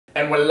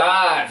And we're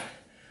live!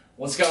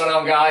 What's going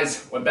on,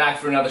 guys? We're back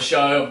for another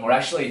show, or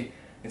actually,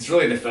 it's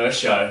really the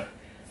first show.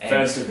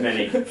 First of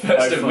many.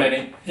 First of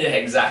many. Yeah,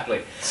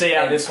 exactly. See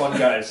how this one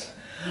goes.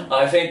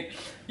 I think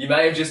you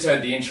may have just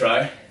heard the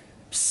intro.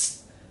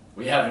 Psst,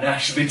 we haven't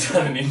actually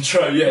done an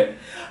intro yet.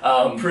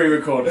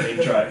 Pre-recorded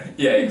intro.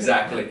 Yeah,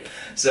 exactly.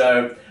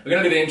 So, we're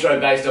going to do the intro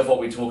based off what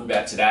we talk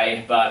about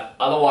today, but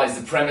otherwise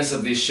the premise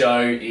of this show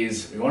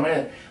is we want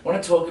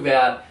to talk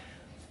about,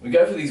 we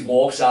go for these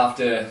walks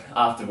after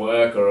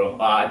work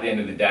or at the end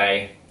of the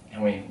day,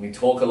 and we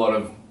talk a lot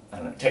of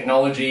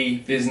technology,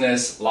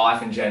 business,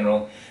 life in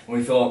general, and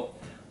we thought,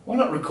 why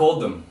not record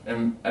them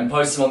and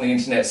post them on the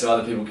internet so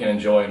other people can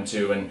enjoy them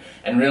too,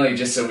 and really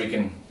just so we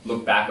can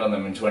look back on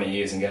them in 20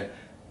 years and go,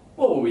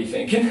 what were we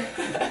thinking?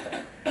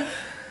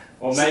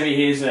 Well, maybe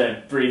here's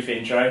a brief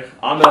intro.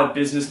 I'm a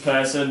business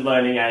person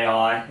learning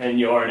AI, and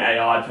you're an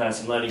AI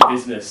person learning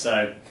business,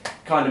 so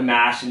kind of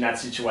mash in that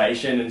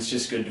situation, and it's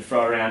just good to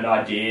throw around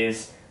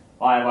ideas.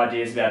 I have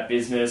ideas about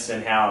business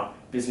and how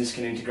business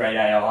can integrate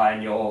AI,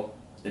 and you're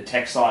the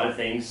tech side of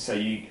things, so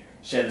you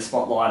share the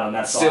spotlight on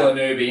that side. Still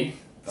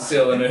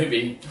a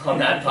newbie on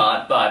that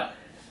part, but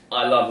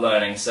I love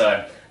learning,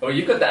 so... Well,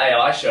 you've got the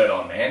AI shirt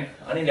on, man.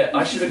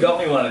 I should have got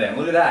me one of them.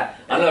 Look at that.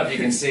 I don't know if you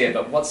can see it,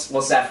 but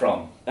what's that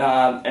from?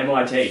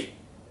 MIT.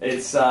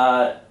 It's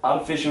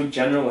Artificial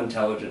General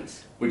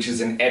Intelligence. Which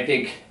is an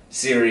epic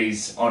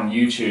series on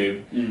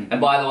YouTube. And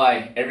by the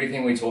way,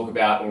 everything we talk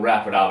about, we'll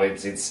wrap it up.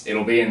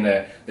 It'll be in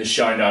the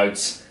show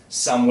notes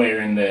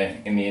somewhere in the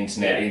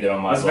internet, either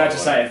on my blog. I was about to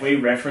say, if we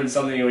reference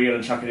something, we're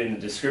going to chuck it in the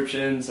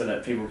description so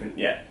that people can,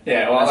 Yeah,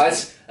 well,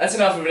 that's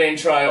enough of an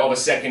intro, or a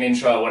second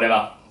intro, or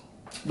whatever.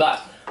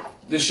 But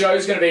the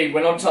show's going to be,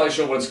 we're not entirely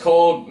sure what it's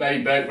called,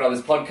 maybe Bourke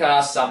Brothers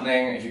Podcast,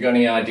 something. If you've got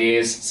any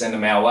ideas, send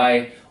them our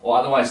way. Or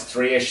otherwise,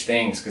 3-ish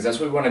things, because that's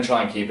what we want to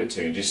try and keep it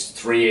to. Just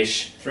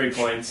 3-ish. 3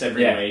 points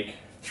every week.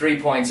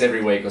 3 points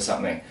every week or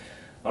something.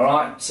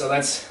 Alright, so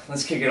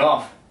let's kick it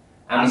off.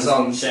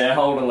 Amazon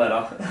shareholder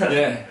letter.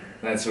 Yeah,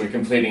 that's we're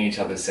completing each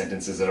other's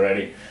sentences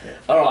already. Yeah.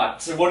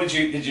 Alright, so what did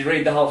you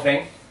read the whole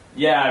thing?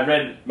 Yeah, I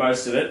read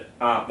most of it.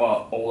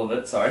 Well, all of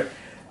it, sorry.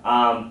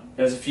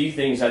 There's a few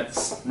things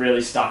that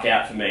really stuck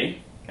out for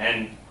me,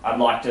 and I'd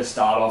like to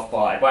start off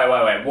by...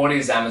 Wait, what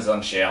is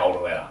Amazon shareholder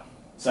letter?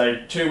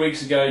 So 2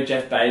 weeks ago,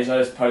 Jeff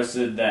Bezos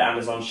posted the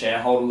Amazon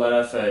shareholder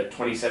letter for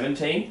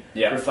 2017,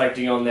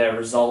 reflecting on their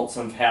results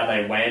of how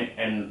they went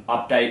and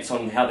updates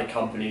on how the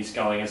company's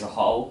going as a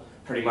whole,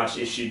 pretty much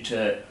issued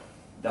to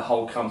the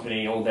whole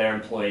company, all their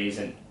employees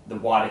and the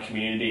wider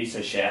community,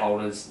 so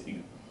shareholders,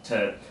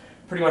 to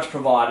pretty much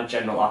provide a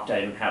general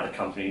update on how the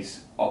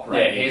company's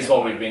operating. Yeah, here's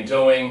what we've been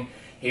doing,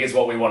 here's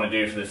what we want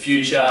to do for the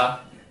future.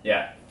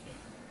 Yeah.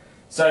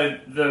 So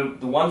the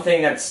one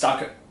thing that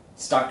stuck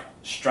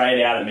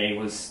straight out at me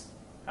was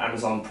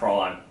Amazon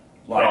Prime.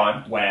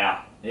 Prime?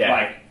 Wow. Yeah.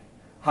 Like,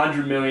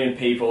 100 million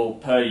people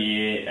per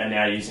year are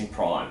now using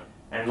Prime.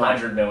 And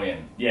 100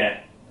 million. Yeah.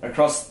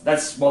 Across,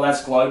 that's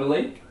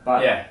globally,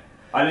 but yeah.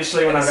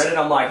 Initially when I read it,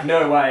 I'm like,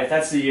 no way, if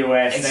that's the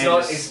US,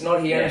 it's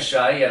not here in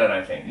Australia yet, I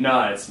don't think.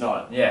 No, it's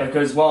not. Yeah.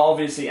 Because, well,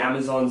 obviously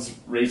Amazon's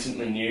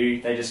recently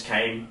new, they just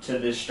came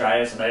to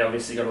Australia, so they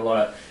obviously got a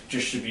lot of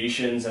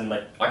distributions and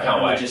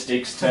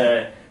logistics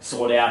to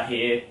sort out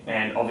here,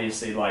 and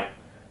obviously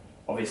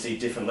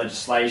different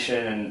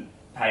legislation and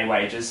pay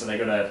wages, so they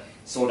got to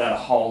sort out a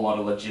whole lot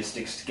of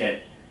logistics to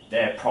get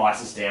their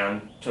prices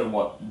down to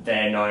what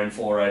they're known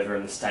for over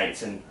in the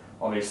States, and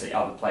obviously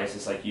other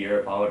places like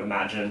Europe, I would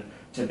imagine,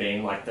 to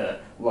being like the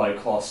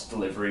low-cost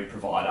delivery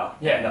provider.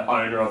 Yeah. And the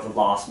owner of the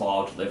last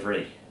mile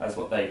delivery, as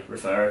what they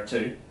refer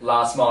to.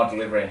 Last mile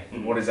delivery.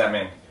 What does that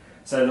mean?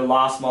 So the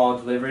last mile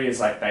delivery is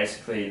like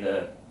basically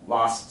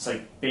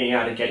being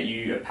able to get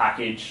you a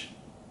package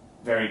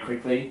very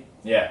quickly.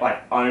 Yeah.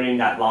 Like owning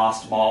that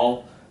last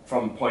mile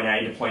from point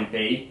A to point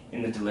B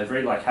in the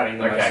delivery, like having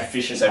the most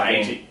efficient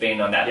way to...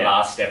 being on that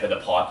last step of the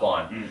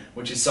pipeline,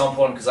 which is so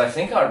important, because I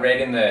think I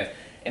read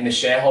in the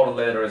shareholder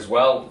letter as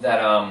well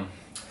that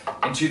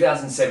in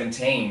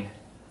 2017,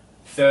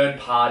 third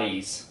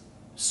parties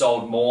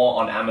sold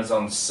more on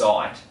Amazon's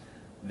site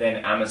than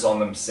Amazon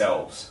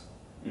themselves.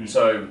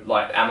 So,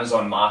 like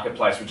Amazon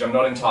Marketplace, which I'm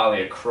not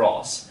entirely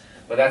across,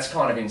 but that's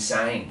kind of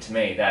insane to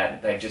me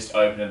that they've just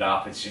opened it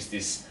up. It's just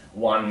this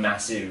one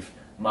massive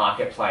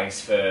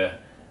marketplace for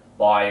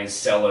buyers,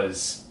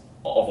 sellers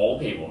of all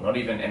people. Not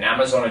even, and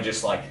Amazon are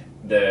just like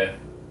the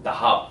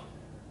hub.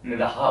 They're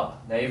the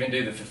hub. They even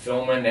do the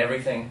fulfillment and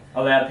everything.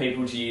 Allow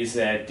people to use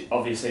their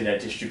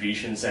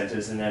distribution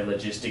centres and their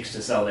logistics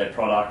to sell their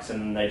products, and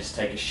then they just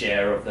take a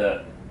share of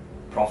the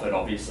profit,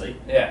 obviously.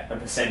 Yeah. A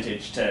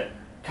percentage to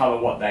cover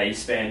what they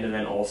spend, and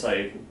then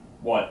also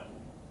what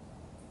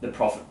the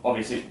profit,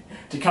 obviously,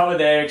 to cover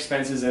their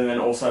expenses, and then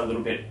also a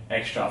little bit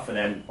extra for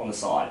them on the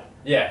side.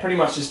 Yeah. Pretty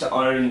much just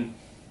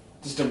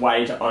a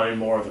way to own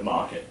more of the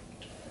market.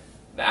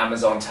 The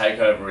Amazon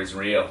takeover is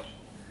real.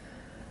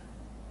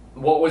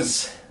 What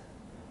was...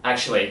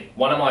 Actually,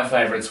 one of my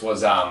favourites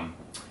was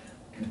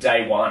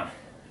day one,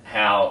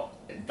 how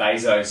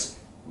Bezos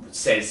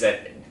says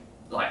that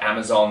like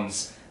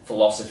Amazon's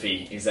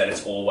philosophy is that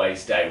it's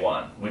always day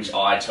one, which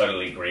I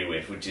totally agree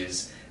with, which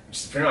is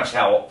pretty much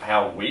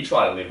how we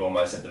try to live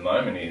almost at the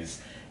moment,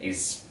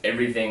 is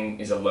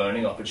everything is a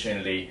learning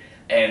opportunity.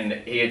 And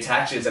he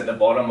attaches at the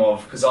bottom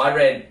of, because I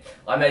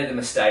made the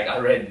mistake, I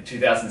read the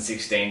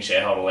 2016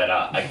 shareholder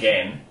letter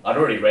again. I'd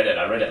already read it,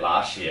 I read it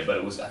last year,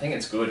 but I think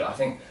it's good. I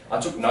think I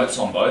took notes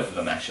on both of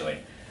them actually.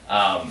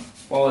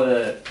 What were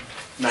the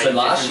main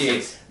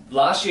differences?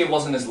 Last year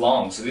wasn't as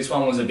long, so this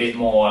one was a bit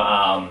more,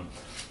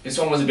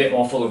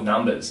 full of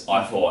numbers,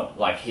 I thought.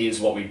 Like, here's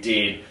what we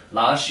did.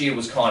 Last year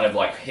was kind of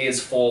like, here's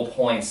 4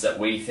 points that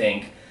we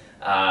think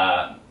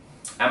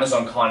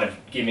Amazon kind of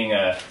giving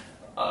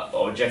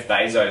or Jeff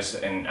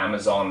Bezos and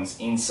Amazon's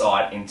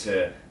insight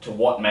into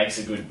what makes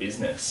a good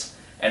business.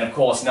 And of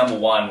course, number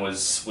one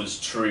was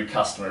true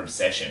customer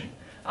obsession.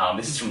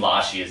 This is from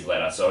last year's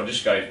letter, so I'll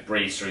just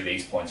breeze through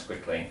these points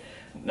quickly.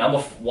 Number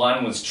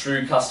one was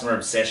true customer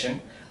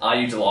obsession. Are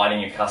you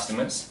delighting your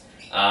customers?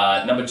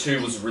 Number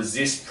two was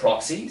resist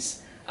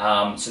proxies.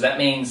 So that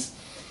means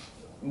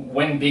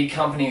when big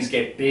companies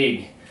get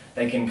big,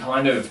 they can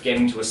kind of get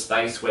into a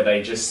space where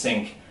they just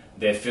think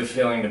they're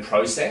fulfilling the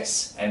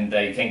process, and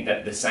they think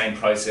that the same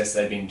process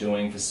they've been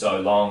doing for so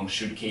long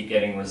should keep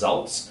getting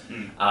results.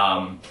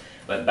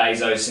 But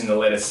Bezos in the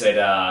letter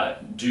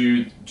said,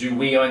 do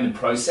we own the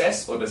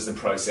process, or does the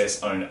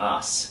process own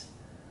us?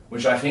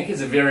 Which I think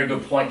is a very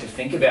good point to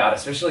think about,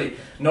 especially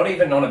not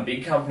even on a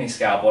big company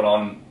scale, but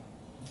on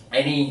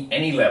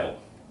any level.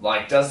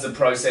 Like, does the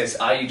process,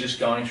 are you just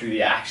going through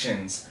the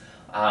actions?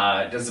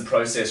 Does the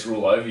process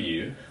rule over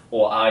you,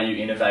 or are you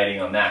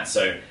innovating on that?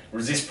 So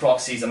resist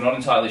proxies, I'm not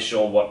entirely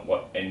sure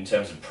what in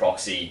terms of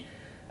proxy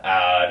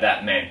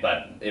that meant,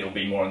 but it'll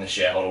be more in the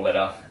shareholder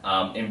letter.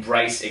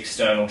 Embrace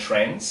external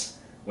trends,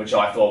 which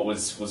I thought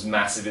was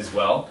massive as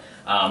well.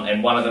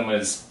 And one of them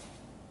was,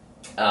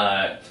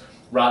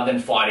 rather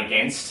than fight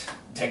against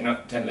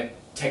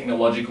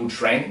technological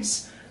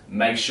trends,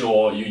 make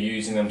sure you're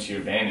using them to your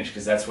advantage,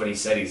 because that's what he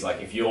said. He's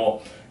like, if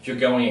you're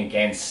going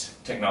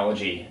against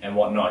technology and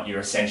whatnot, you're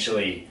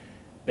essentially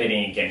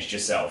betting against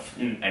yourself.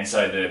 And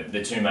so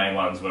the two main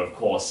ones were, of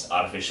course,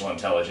 artificial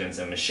intelligence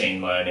and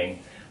machine learning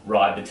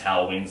ride the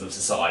tailwinds of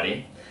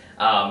society.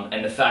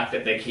 And the fact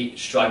that they keep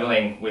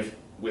struggling with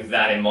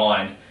that in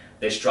mind,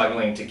 they're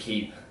struggling to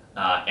keep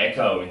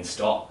Echo in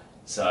stock.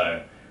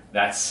 So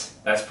that's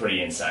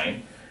pretty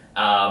insane.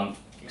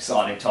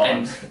 Exciting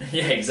times.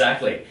 Yeah,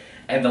 exactly.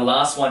 And the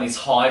last one is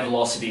high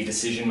velocity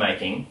decision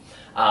making.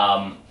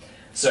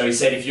 So he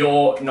said, if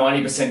you're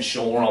 90%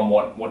 sure on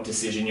what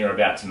decision you're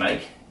about to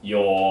make,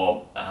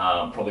 you're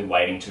probably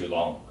waiting too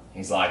long.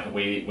 He's like,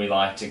 we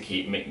like to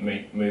keep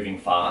moving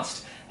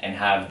fast and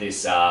have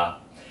this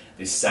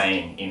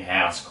saying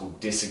in-house called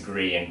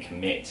disagree and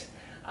commit.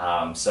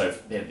 So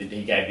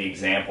he gave the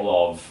example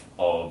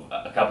of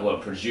a couple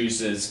of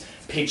producers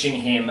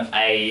pitching him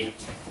a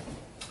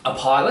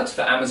pilot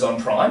for Amazon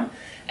Prime,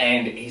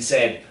 and he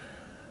said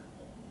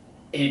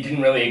he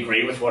didn't really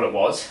agree with what it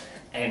was,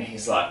 and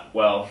he's like,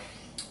 well,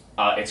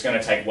 it's going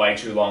to take way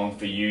too long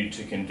for you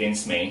to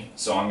convince me,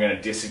 so I'm going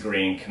to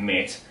disagree and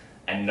commit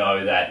and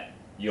know that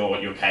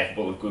you're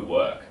capable of good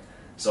work.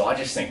 So I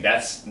just think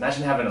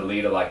imagine having a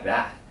leader like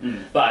that.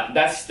 But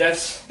that's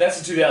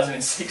a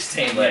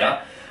 2016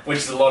 letter, which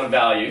is a lot of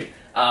value.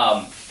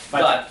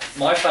 But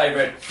my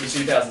favourite for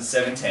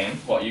 2017,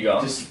 what you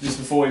got? Just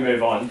before we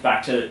move on,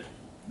 back to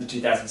the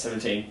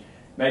 2017,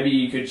 maybe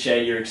you could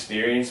share your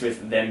experience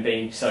with them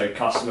being so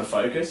customer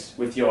focused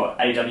with your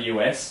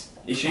AWS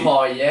issue.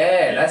 Oh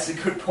yeah, that's a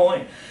good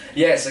point.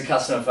 Yeah, so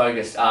customer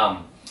focused.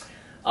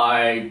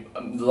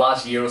 The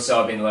last year or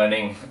so I've been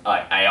learning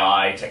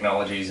AI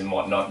technologies and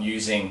whatnot,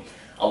 using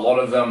a lot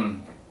of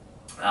them.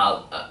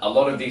 A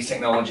lot of these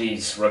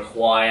technologies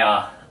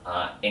require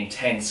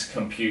intense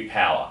compute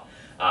power.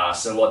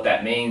 So what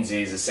that means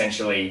is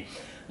essentially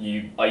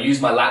I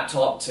use my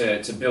laptop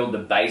to build the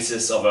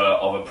basis of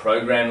a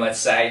program, let's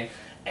say,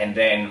 and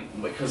then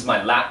because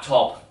my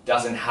laptop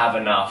doesn't have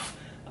enough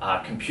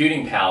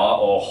computing power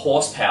or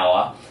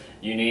horsepower,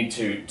 you need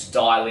to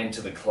dial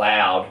into the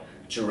cloud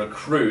to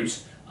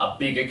recruit a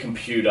bigger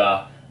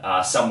computer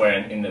somewhere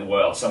in the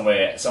world,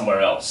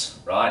 somewhere else,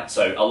 right?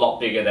 So a lot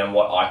bigger than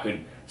what I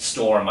could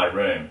store in my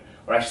room.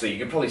 Or actually, you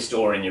could probably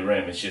store in your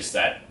room, it's just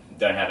that you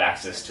don't have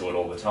access to it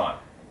all the time.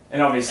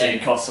 And obviously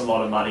it costs a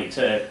lot of money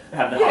to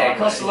have the hardware. Yeah, it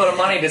costs a lot of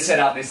money to set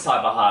up this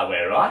type of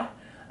hardware, right?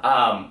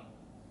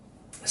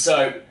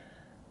 So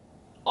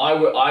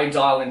I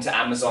dial into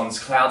Amazon's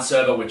cloud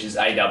server, which is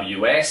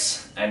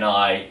AWS, and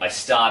I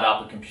start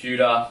up a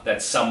computer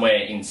that's somewhere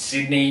in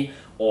Sydney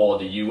or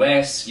the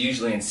US,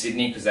 usually in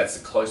Sydney because that's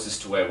the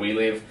closest to where we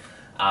live.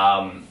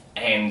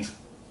 And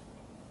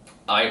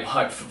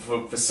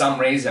for some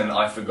reason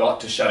I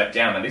forgot to shut it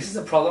down, and this is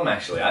a problem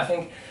actually. I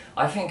think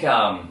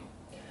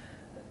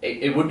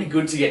it would be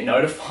good to get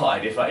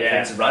notified if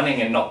it's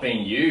running and not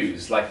being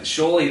used. Like,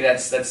 surely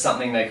that's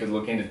something they could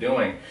look into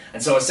doing.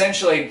 And so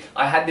essentially,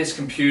 I had this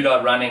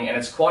computer running, and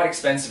it's quite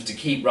expensive to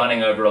keep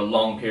running over a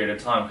long period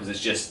of time because it's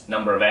just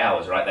number of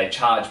hours, right? They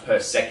charge per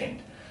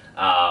second.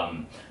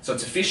 So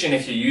it's efficient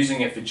if you're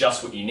using it for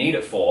just what you need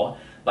it for,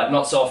 but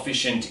not so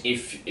efficient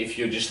if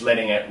you're just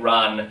letting it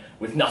run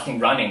with nothing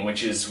running,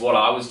 which is what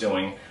I was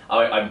doing.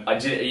 I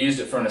used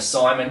it for an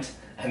assignment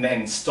and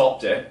then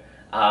stopped it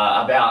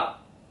about,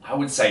 I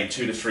would say,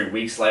 2 to 3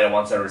 weeks later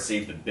once I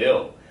received the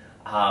bill,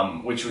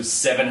 which was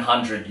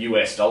 $700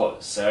 US.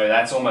 So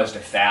that's almost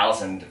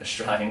 1,000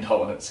 Australian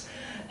dollars.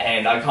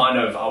 And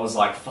I was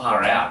like,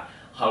 far out.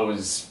 I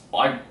was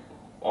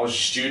a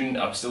student,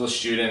 I'm still a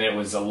student, it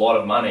was a lot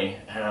of money,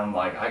 and I'm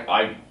like,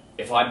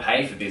 if I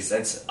pay for this,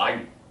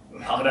 I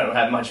don't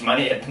have much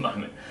money at the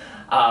moment.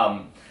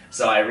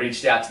 So I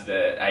reached out to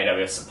the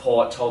AWS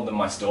support, told them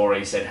my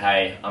story, said,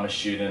 hey, I'm a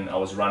student, I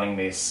was running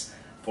this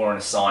for an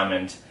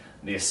assignment,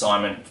 the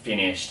assignment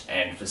finished,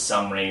 and for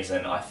some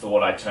reason I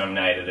thought I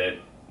terminated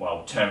it.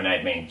 Well,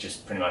 terminate means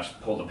just pretty much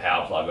pull the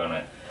power plug on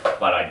it,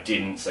 but I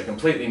didn't, so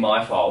completely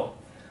my fault.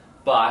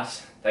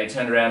 But they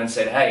turned around and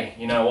said, hey,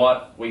 you know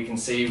what, we can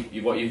see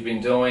what you've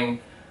been doing,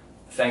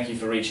 thank you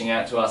for reaching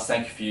out to us,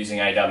 thank you for using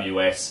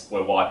AWS,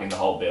 we're wiping the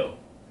whole bill.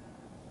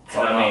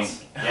 So I mean,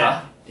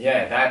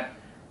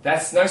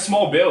 that's no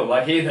small bill,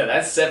 like either,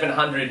 that's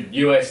 $700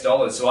 US,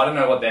 so I don't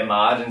know what their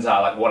margins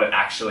are, like what it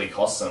actually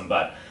costs them,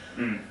 but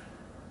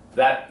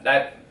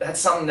that's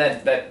something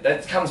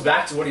that comes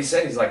back to what he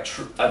said, he's like,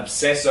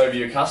 obsess over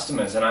your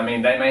customers, and I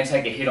mean, they may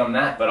take a hit on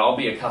that, but I'll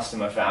be a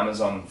customer for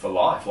Amazon for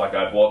life. Like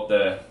I bought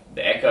the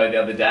Echo the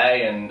other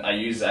day, and I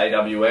use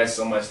AWS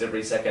almost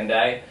every second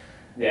day.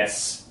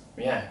 Yes,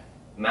 yeah,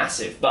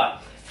 massive.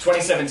 But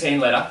 2017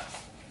 letter,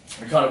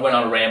 we kind of went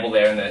on a ramble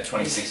there in the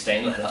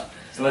 2016 letter.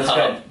 So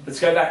let's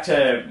go back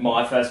to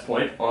my first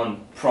point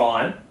on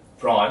Prime.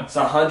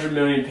 So 100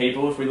 million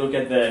people, if we look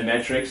at the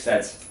metrics,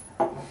 that's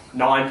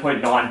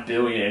 9.9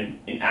 billion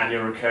in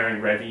annual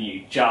recurring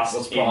revenue just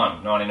What's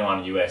Prime?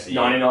 99 US a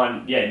year.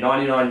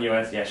 99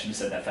 US, yeah, I should have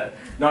said that fast.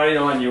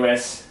 99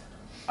 US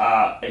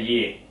a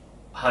year.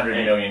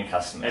 100 million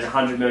customers. And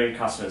 100 million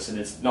customers, so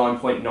there's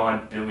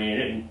 9.9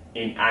 billion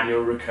in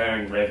annual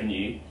recurring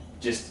revenue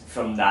just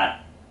from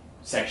that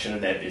section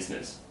of their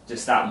business.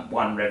 Just that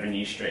one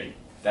revenue stream.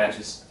 That's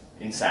just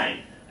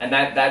insane. And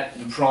that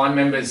the Prime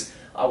members,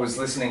 I was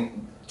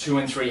listening, 2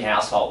 in 3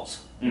 households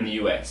in the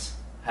US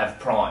have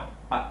Prime.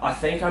 I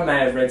think I may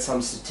have read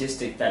some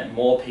statistic that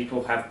more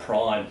people have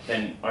Prime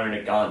than own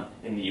a gun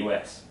in the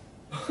US.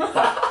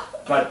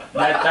 But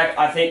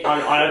I think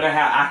I don't know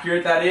how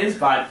accurate that is,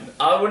 but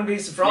I wouldn't be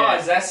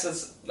surprised. Yeah.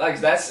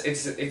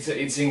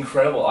 It's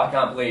incredible. I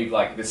can't believe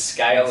like the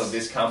scale of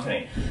this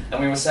company.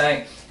 And we were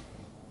saying,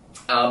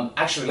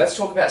 actually, let's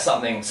talk about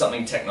something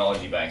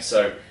technology based.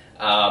 So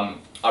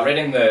I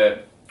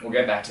read we'll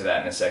get back to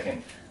that in a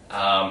second.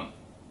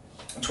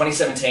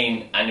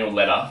 2017 annual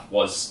letter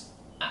was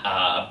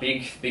a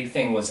big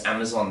thing was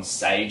Amazon's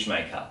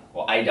SageMaker,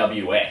 or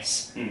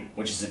AWS,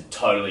 which is a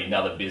totally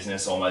another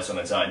business almost on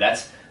its own.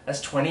 That's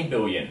 20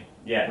 billion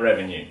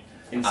revenue.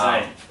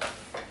 Insane.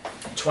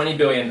 20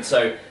 billion.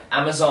 So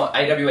Amazon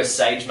AWS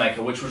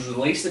SageMaker, which was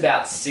released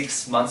about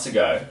 6 months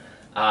ago,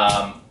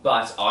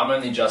 but I'm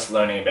only just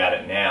learning about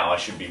it now. I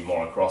should be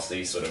more across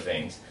these sort of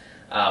things,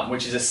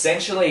 which is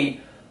essentially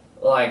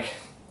like,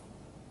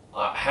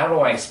 how do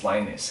I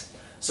explain this?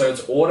 So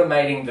it's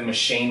automating the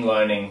machine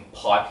learning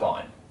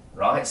pipeline,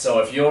 right? So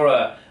if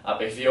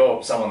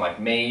you're someone like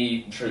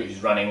me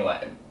who's running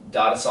like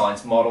data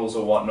science models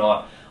or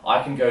whatnot,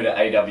 I can go to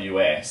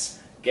AWS,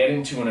 get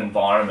into an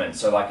environment,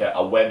 so like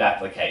a web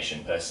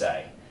application per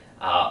se,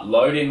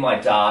 load in my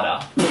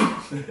data.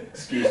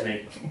 Excuse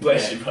me.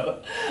 Bless you,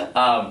 brother.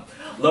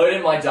 Load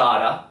in my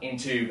data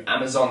into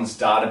Amazon's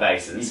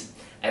databases,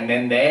 and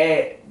then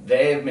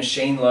their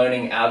machine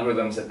learning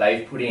algorithms that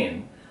they've put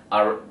in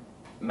are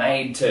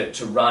made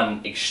to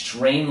run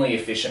extremely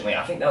efficiently.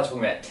 I think that was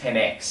talking about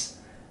 10x,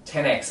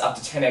 up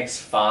to 10x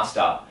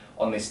faster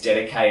on this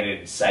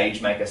dedicated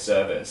SageMaker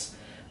service.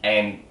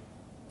 And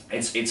I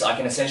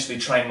can essentially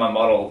train my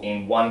model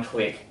in one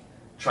click,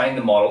 train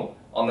the model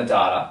on the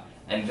data,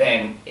 and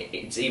then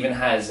it even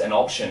has an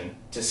option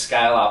to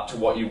scale up to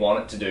what you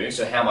want it to do,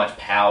 so how much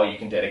power you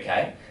can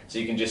dedicate. So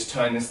you can just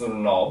turn this little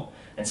knob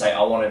and say,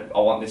 I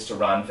want this to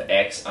run for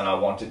X, and I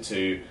want it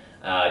to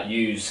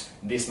use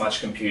this much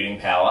computing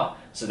power.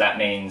 So that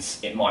means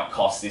it might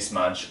cost this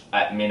much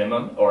at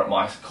minimum, or it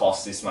might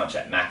cost this much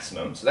at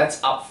maximum. So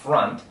that's up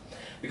front,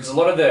 because a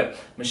lot of the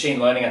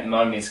machine learning at the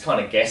moment is kind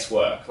of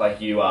guesswork.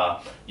 Like you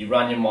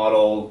run your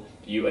model,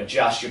 you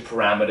adjust your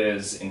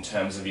parameters in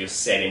terms of your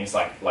settings,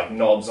 like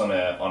knobs on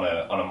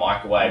a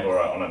microwave or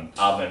on an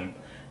oven,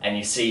 and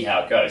you see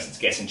how it goes. It's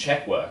guess and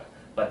check work.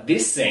 But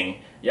this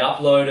thing, you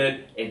upload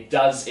it,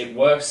 it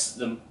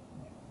works,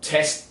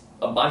 tests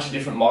a bunch of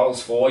different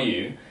models for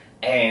you,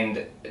 and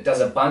it does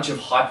a bunch of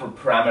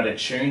hyperparameter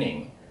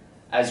tuning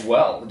as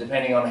well,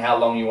 depending on how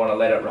long you want to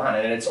let it run.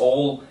 And it's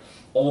all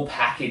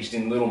packaged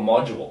in little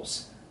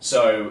modules.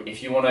 So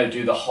if you want to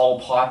do the whole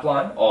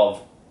pipeline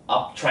of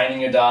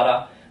training your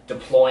data,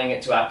 deploying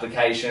it to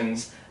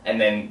applications,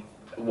 and then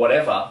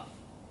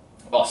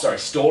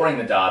storing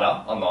the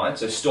data online,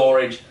 so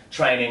storage,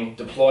 training,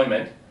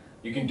 deployment,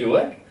 you can do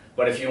it.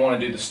 But if you want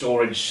to do the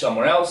storage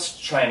somewhere else,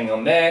 training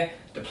on there,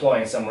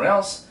 deploying somewhere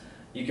else,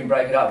 you can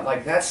break it up.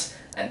 Like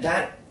and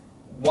that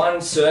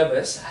one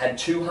service had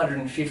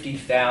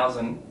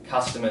 250,000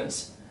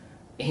 customers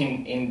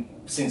in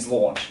since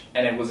launch,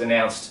 and it was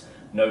announced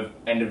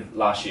end of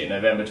last year,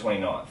 November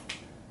 29th.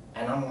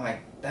 And I'm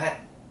like, that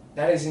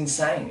is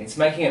insane. It's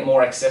making it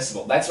more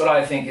accessible. That's what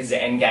I think is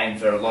the end game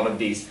for a lot of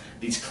these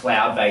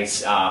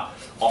cloud-based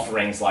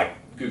offerings like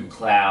Google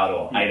Cloud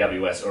or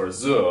AWS or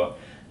Azure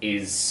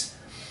is,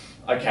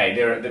 okay,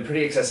 they're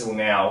pretty accessible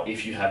now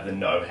if you have the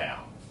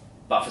know-how.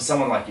 But for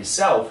someone like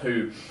yourself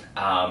who,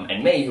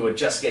 and me, who are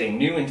just getting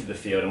new into the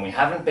field and we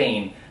haven't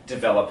been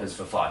developers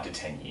for 5 to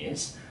 10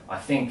 years, I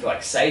think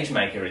like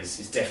SageMaker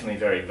is definitely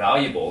very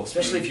valuable,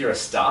 especially if you're a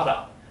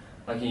startup.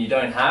 Like you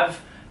don't have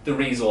the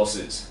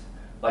resources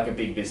like a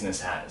big business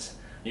has.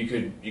 You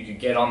could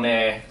get on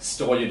there,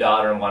 store your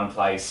data in one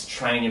place,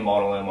 train your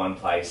model in one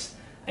place,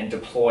 and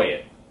deploy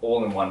it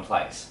all in one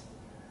place.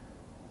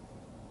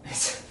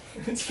 It's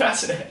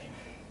fascinating.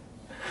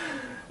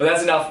 But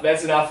that's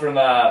enough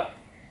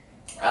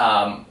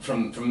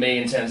from me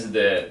in terms of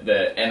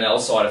the ML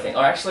side of things.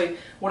 Oh, actually,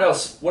 what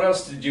else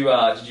did you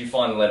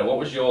find in the letter? What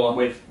was your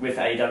with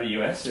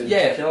AWS?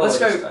 Yeah, let's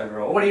go.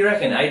 Overall. What do you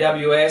reckon?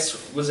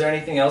 AWS. Was there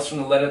anything else from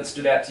the letter that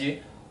stood out to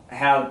you?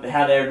 How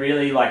they're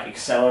really like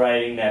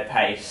accelerating their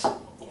pace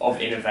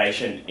of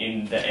innovation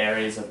in the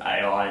areas of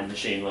AI and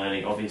machine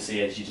learning.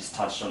 Obviously, as you just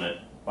touched on it,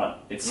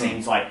 but it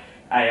seems like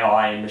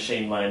AI and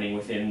machine learning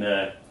within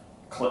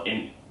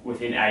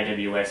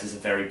AWS is a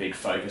very big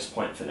focus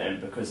point for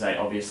them because they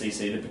obviously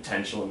see the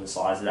potential and the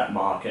size of that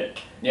market.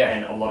 Yeah.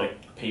 And a lot of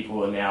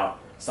people are now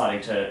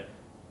starting to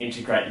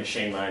integrate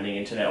machine learning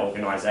into their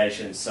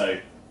organizations. So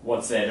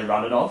what's there to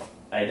run it off?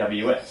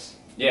 AWS.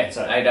 Yeah,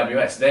 so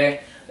AWS.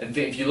 There,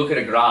 if you look at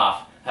a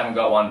graph, haven't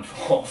got one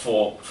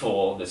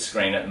for the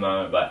screen at the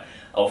moment, but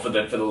for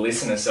the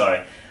listener,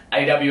 sorry.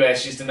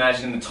 AWS, just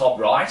imagine in the top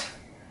right,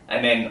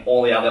 and then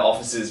all the other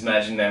offices,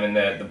 imagine them in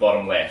the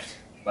bottom left.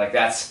 Like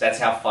that's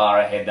how far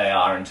ahead they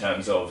are in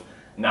terms of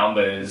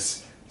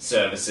numbers,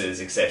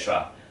 services,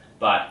 etc.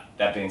 But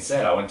that being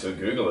said, I went to a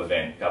Google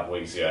event a couple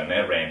of weeks ago, and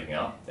they're ramping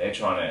up. They're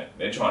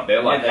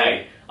like,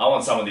 hey, I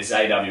want some of this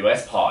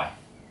AWS pie.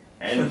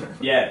 And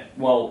yeah,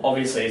 well,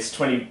 obviously it's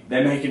 20.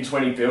 They're making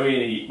 20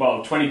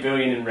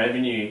 billion in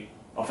revenue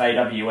off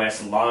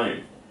AWS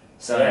alone.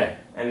 So, yeah.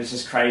 And it's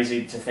just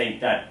crazy to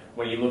think that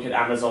when you look at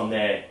Amazon,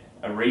 they're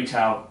a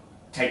retail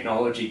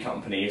technology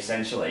company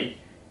essentially.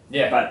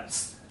 Yeah.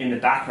 But in the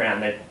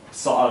background, they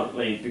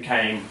silently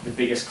became the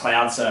biggest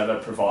cloud server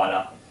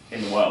provider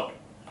in the world.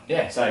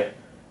 Yeah. So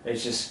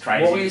it's just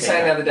crazy. What were you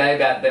saying the other day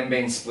about them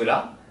being split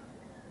up?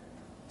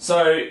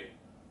 So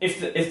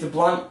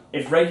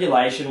if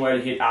regulation were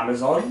to hit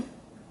Amazon,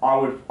 I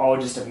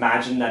would just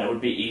imagine that it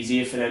would be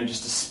easier for them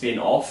just to spin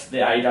off the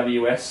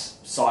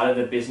AWS side of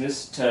the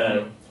business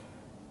to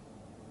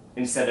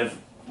instead of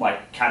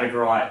like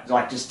categorize,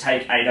 like just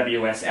take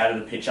AWS out of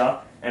the picture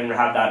and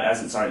have that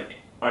as its own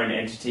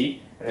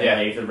entity and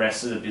then leave the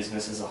rest of the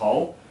business as a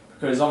whole.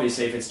 Because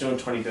obviously, if it's doing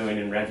 20 billion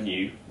in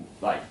revenue,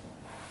 like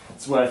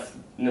it's worth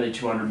nearly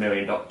 $200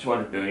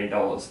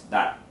 billion.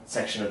 That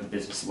section of the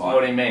business alone.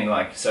 What do you mean?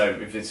 Like, so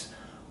if it's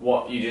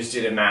what you just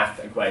did a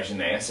math equation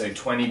there, so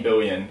 20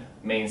 billion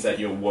means that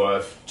you're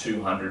worth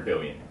 200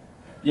 billion.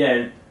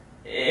 Yeah,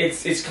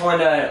 it's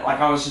kind of like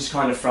I was just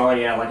kind of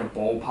throwing out like a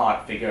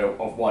ballpark figure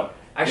of what.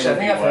 Actually, I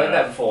think I've heard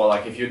that before.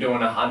 Like, if you're doing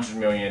 100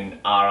 million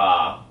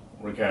RR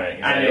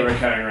recurring annual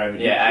recurring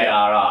revenue,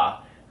 ARR,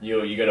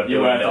 you got a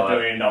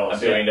 $1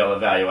 billion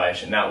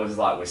valuation. That was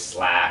like with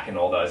Slack and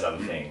all those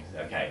other things.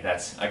 Okay,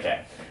 that's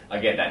okay. I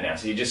get that now.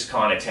 So you just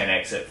kind of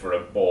 10x it for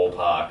a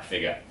ballpark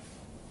figure.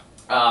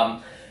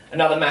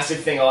 Another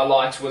massive thing I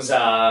liked was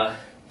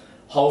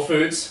Whole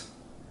Foods,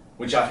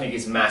 which I think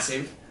is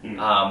massive.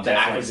 The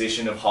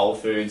acquisition of Whole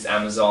Foods,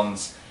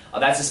 Amazon's.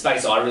 That's a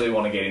space I really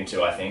want to get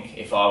into, I think.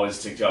 If I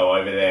was to go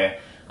over there,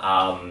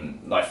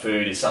 like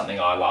food is something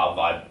I love.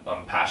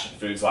 I'm passionate.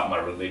 Food's like my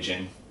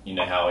religion. You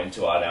know how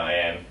into it I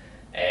am.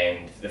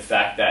 And the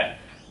fact that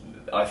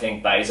I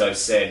think Bezos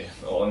said,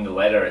 or in the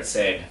letter it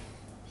said,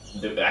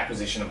 the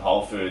acquisition of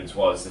Whole Foods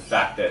was the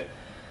fact that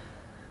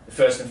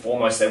first and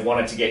foremost they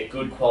wanted to get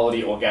good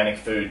quality organic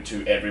food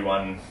to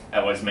everyone,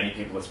 as many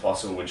people as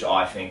possible, which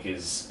I think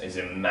is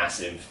a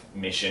massive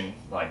mission.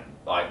 Like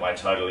I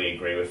totally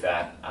agree with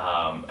that,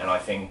 and I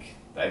think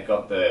they've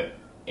got the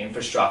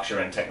infrastructure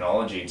and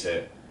technology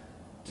to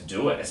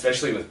do it,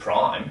 especially with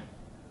Prime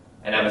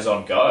and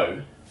Amazon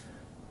Go.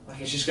 Like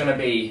it's just going to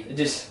be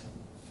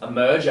a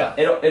merger.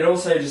 It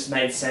also just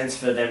made sense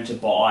for them to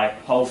buy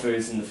Whole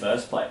Foods in the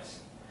first place,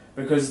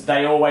 because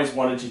they always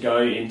wanted to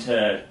go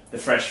into the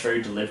fresh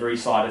food delivery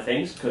side of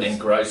things. And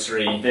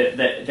grocery.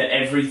 The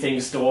everything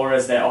store,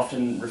 as they're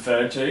often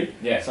referred to.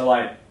 Yeah. So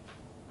like,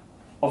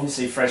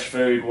 obviously fresh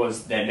food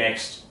was their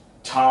next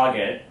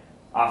target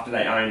after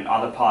they owned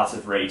other parts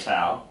of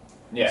retail.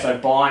 Yeah. So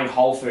buying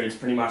Whole Foods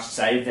pretty much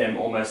saved them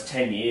almost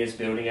 10 years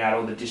building out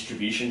all the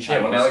distribution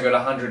channels. Yeah, well now they've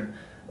got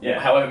 100,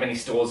 however many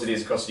stores it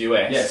is across the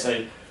US. Yeah,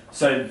 so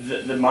So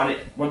the money,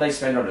 what do they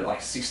spend on it?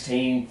 Like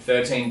 13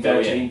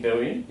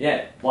 billion?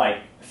 Yeah, like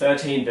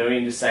 13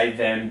 billion to save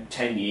them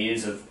 10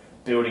 years of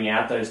building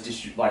out those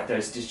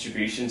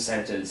distribution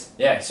centres.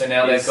 Yeah, so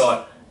now they've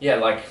got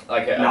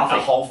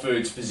a Whole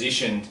Foods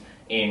positioned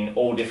in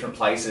all different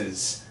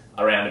places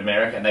around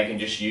America, and they can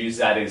just use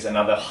that as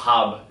another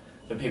hub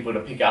for people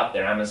to pick up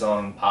their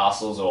Amazon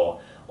parcels or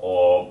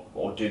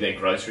do their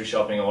grocery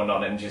shopping or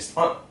whatnot, and just...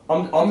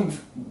 I'm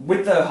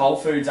with the Whole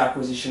Foods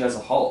acquisition as a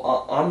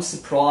whole, I'm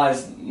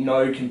surprised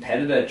no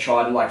competitor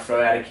tried to like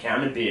throw out a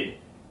counter bid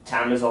to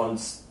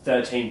Amazon's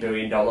 $13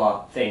 billion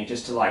thing,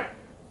 just to like,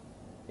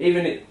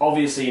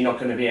 obviously you're not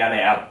going to be able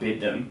to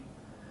outbid them,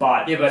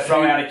 but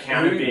throw out a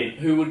counter bid.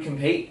 Who would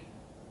compete?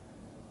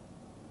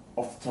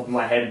 Off the top of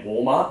my head,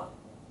 Walmart.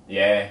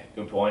 Yeah,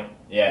 good point.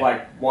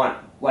 Yeah.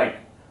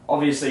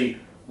 Obviously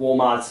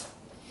Walmart's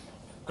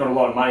got a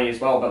lot of money as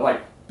well, but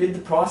like, bid the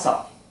price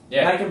up.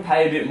 Yeah. Make them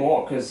pay a bit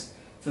more, because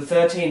for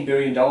 $13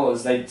 billion,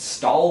 they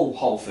stole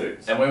Whole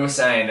Foods. And we were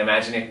saying,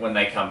 imagine if when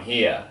they come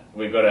here,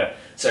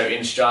 so in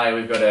Australia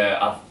we've got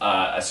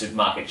a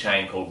supermarket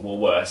chain called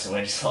Woolworths, and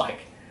we're just like,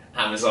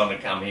 Amazon to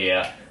come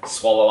here,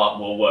 swallow up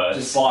Woolworths.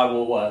 Just buy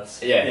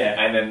Woolworths. Yeah,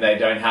 and then they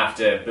don't have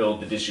to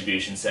build the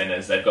distribution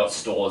centres, they've got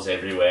stores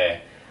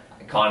everywhere.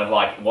 Kind of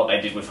like what they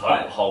did with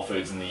Whole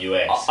Foods in the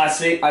US. I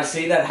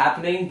see that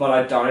happening, but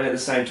I don't at the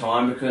same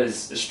time,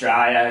 because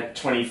Australia,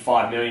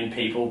 25 million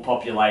people,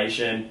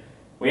 population,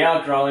 we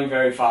are growing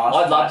very fast.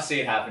 I'd love to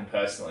see it happen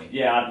personally.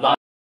 Yeah, I'd love.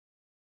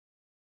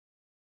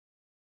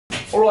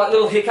 Alright,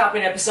 little hiccup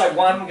in episode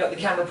 1, we got the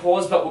camera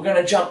paused, but we're going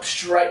to jump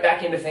straight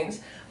back into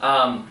things.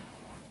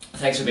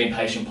 Thanks for being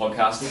patient,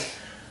 podcasters.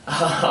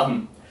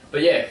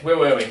 But yeah, where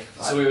were we?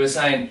 So we were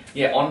saying,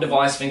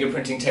 on-device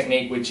fingerprinting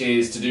technique, which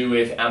is to do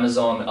with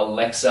Amazon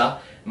Alexa.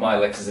 My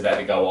Alexa's about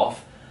to go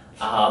off.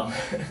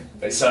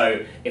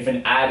 So if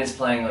an ad is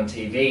playing on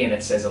TV and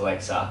it says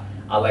Alexa,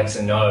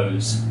 Alexa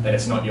knows that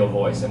it's not your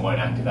voice and won't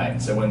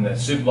activate. So when the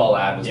Super Bowl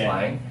ad was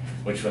playing,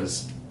 which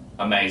was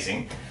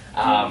amazing,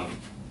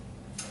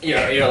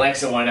 your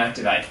Alexa won't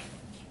activate.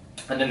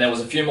 And then there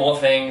was a few more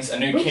things, a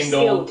new Which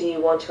Kindle. skill do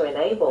you want to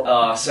enable?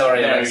 Oh,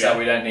 sorry Alexa,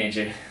 we don't need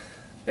you.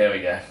 There we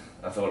go.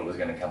 I thought it was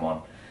going to come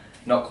on.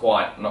 Not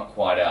quite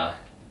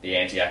the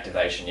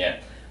anti-activation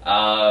yet.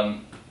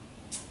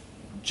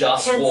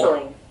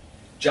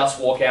 Just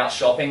walk out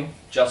shopping.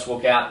 Just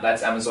walk out,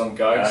 that's Amazon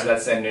Go. Okay. So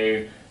that's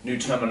their new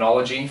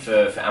terminology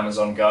for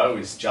Amazon Go,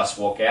 is just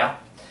walk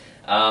out.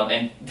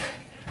 And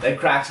they've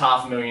cracked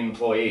 500,000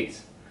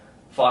 employees.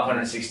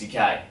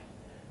 560k.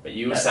 But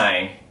you were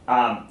saying...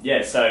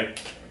 so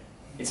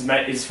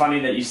it's funny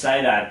that you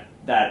say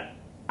that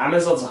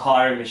Amazon's a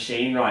hiring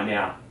machine right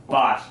now.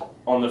 But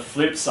on the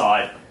flip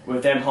side,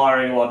 with them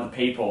hiring a lot of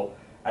people,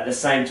 at the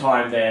same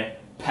time they're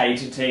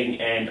patenting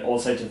and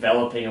also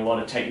developing a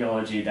lot of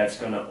technology that's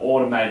going to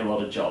automate a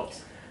lot of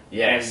jobs.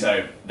 Yeah,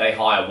 so they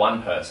hire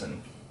one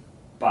person,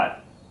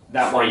 but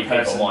that one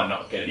person, people might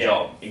not get a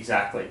job.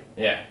 Exactly.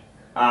 Yeah.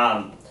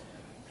 The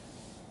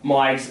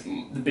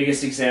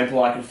biggest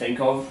example I could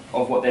think of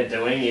what they're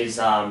doing is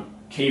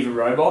Kiva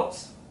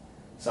robots.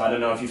 So I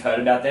don't know if you've heard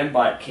about them,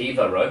 but...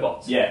 Kiva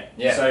robots? Yeah.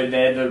 So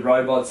they're the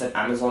robots that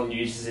Amazon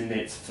uses in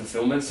its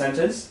fulfillment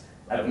centres.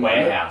 At the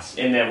warehouse.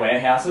 In their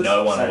warehouses.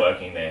 No one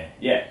working there.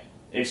 Yeah.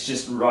 It's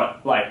just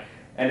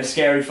and a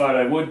scary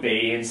photo would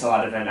be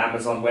inside of an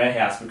Amazon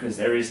warehouse, because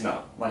there is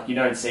none. Like, you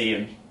don't see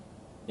them.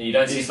 You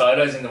don't see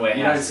photos in the warehouse?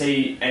 You don't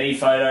see any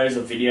photos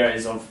or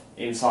videos of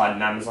inside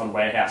an Amazon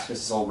warehouse, because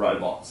it's all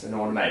robots and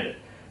automated.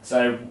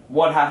 So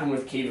what happened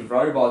with Kiva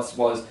robots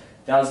was,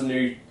 that was a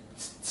new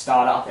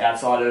startup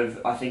outside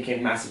of, I think,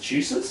 in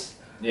Massachusetts.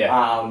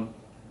 Yeah.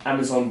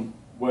 Amazon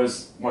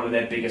was one of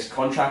their biggest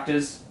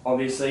contractors,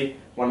 obviously,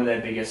 one of their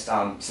biggest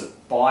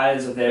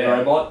buyers of their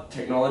robot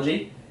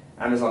technology.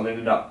 Amazon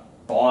ended up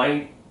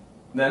buying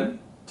them,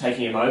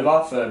 taking them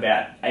over for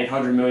about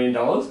 $800 million.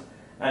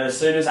 And as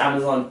soon as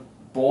Amazon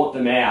bought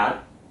them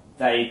out,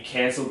 they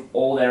cancelled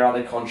all their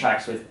other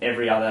contracts with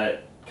every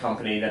other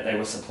company that they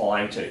were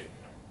supplying to,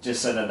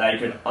 just so that they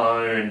could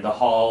own the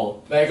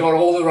whole... They got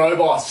all the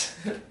robots.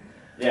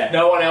 Yeah.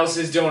 No one else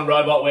is doing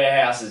robot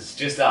warehouses,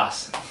 just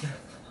us.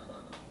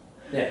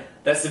 Yeah.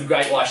 That's the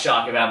great white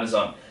shark of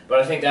Amazon. But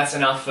I think that's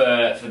enough for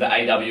the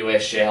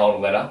AWS shareholder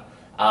letter.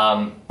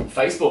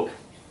 Facebook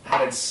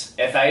had its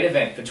F8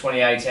 event for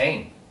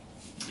 2018.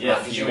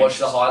 Yeah. Did you watch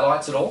the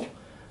highlights at all?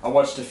 I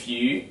watched a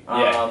few.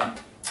 Yeah.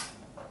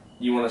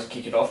 You want to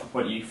kick it off with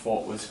what you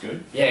thought was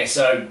good? Yeah,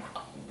 so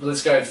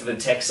let's go for the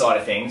tech side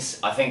of things.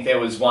 I think there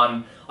was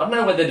one... I don't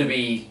know whether to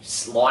be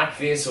like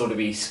this or to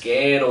be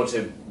scared or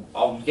to...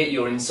 I'll get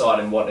your insight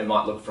in what it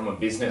might look from a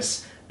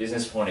business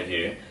point of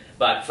view.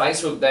 But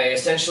Facebook,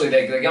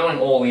 they're going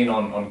all in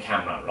on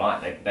camera,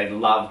 right? They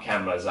love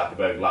camera.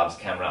 Zuckerberg loves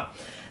camera.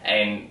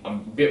 And I'm a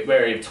bit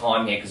wary of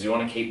time here, because we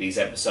want to keep these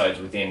episodes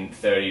within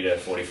 30 to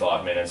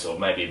 45 minutes, or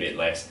maybe a bit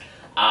less.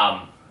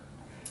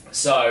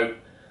 So,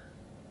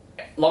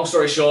 long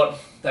story short,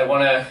 they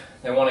want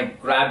to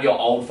grab your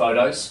old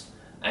photos,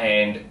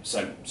 and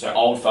so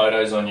old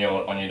photos on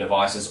your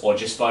devices, or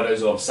just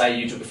photos of, say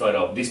you took a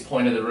photo of this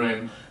point of the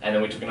room, and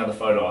then we took another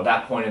photo of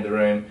that point of the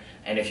room,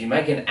 and if you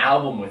make an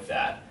album with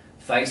that,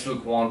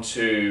 Facebook want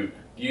to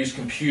use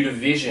computer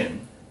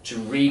vision to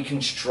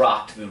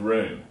reconstruct the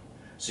room.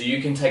 So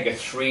you can take a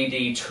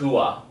 3D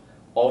tour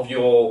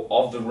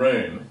of the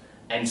room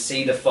and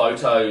see the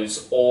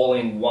photos all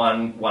in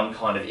one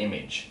kind of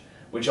image,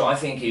 which I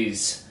think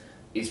is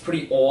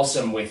pretty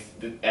awesome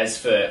as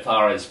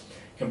far as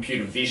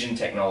computer vision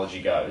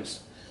technology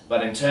goes.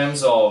 But in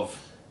terms of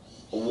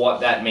what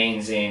that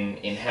means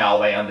in how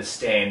they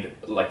understand,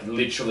 like,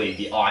 literally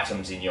the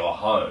items in your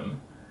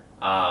home,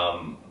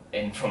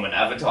 and from an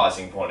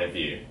advertising point of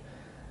view,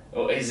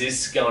 or is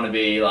this going to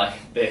be like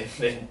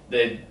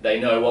they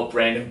know what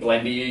brand of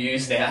blender you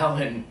use now,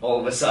 and all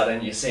of a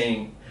sudden you're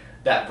seeing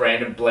that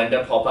brand of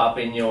blender pop up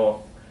in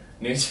your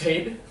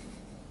newsfeed?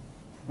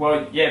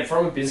 Well, yeah,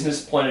 from a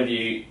business point of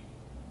view,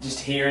 just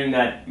hearing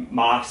that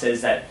Mark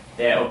says that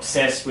they're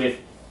obsessed with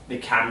the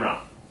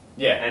camera,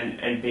 yeah,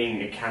 and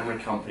being a camera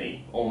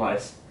company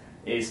almost,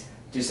 is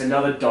just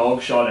another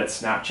dog shot at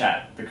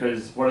Snapchat,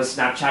 because what does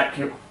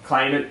Snapchat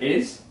claim it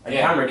is? A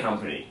camera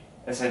company,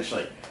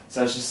 essentially.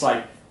 So it's just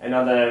like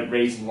another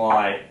reason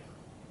why,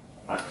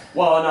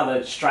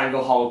 another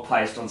stranglehold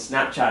placed on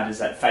Snapchat is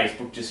that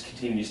Facebook just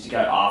continues to go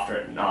after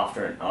it and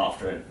after it and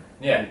after it.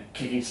 Yeah. And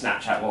kicking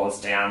Snapchat while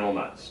it's down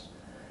almost.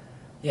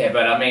 Yeah,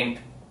 but I mean,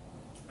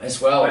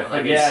 as well,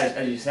 I guess,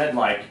 as you said,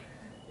 like,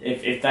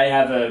 if they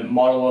have a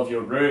model of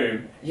your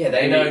room, yeah,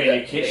 they know in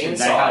your kitchen, the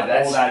inside,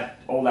 they have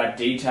all that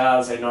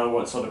details. They know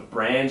what sort of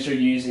brands you're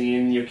using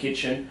in your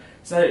kitchen.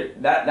 So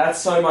that's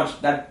so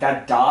much, that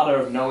data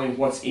of knowing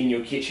what's in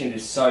your kitchen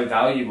is so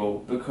valuable,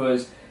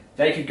 because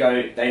they could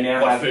go, they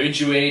now what have food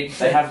you eat.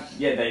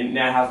 They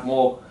now have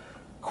more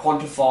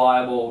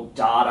quantifiable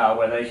data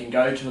where they can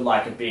go to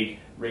like a big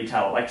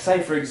retailer, like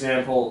say for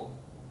example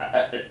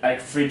a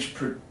fridge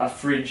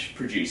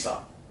producer.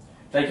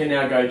 They can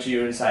now go to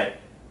you and say,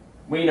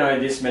 we know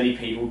this many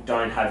people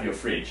don't have your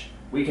fridge.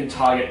 We can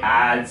target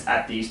ads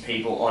at these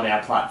people on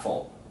our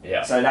platform.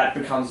 Yeah. So that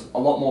becomes a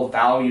lot more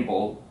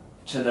valuable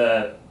to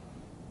the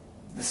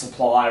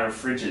supplier of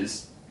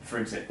fridges, for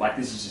example. Like,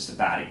 this is a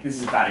bad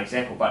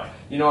example, but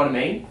you know what I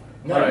mean?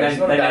 No, like, it's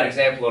not a bad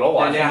example at all.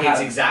 I think it's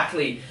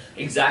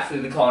exactly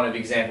the kind of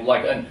example.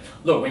 Like, and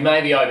look, we may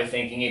be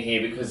overthinking it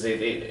here, because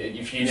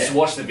if you just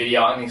watch the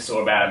video, I only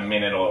saw about a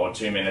minute or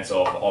 2 minutes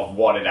of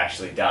what it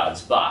actually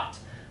does. But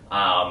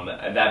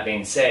that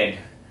being said,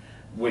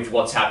 with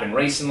what's happened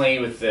recently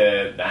with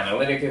the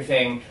Analytica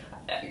thing,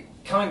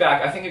 coming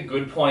back, I think a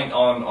good point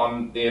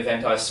on the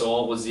event I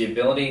saw was the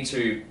ability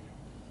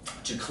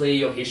to clear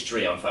your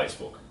history on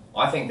Facebook.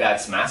 I think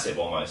that's massive,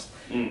 almost.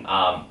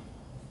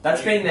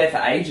 That's been there for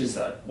ages,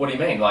 though. What do you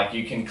mean? Like,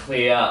 you can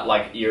clear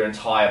like your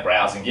entire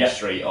browsing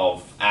history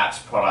of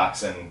apps,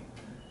 products, and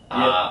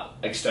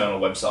external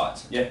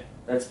websites. Yeah,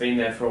 that's been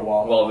there for a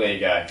while. Well, there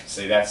you go.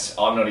 See,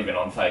 I'm not even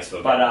on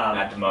Facebook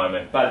at the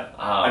moment. But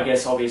I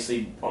guess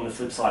obviously on the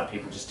flip side,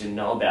 people just didn't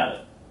know about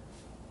it.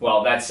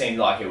 Well, that seemed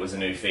like it was a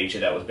new feature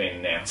that was being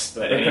announced.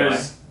 But anyway,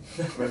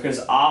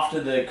 because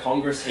after the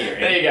Congress hearing,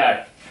 there you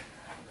go.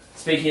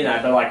 Speaking of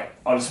that, but like,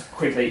 I'll just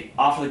quickly,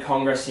 after the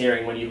Congress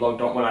hearing, when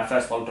I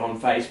first logged on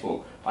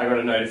Facebook, I got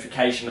a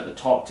notification at the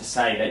top to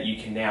say that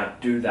you can now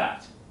do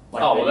that.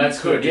 Like, well,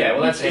 that's good. Yeah,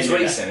 well, it's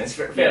recent. It's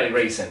fairly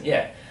recent.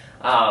 Yeah.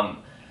 But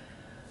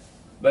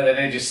then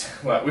they just,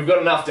 well, we've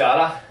got enough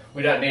data.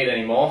 We don't need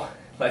any more.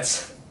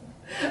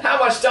 How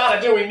much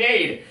data do we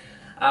need?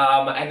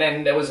 And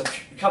then there was a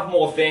couple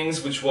more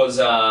things, which was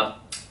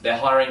they're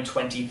hiring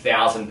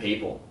 20,000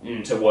 people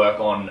to work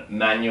on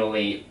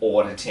manually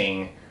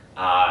auditing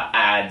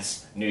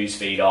ads,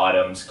 newsfeed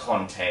items,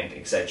 content,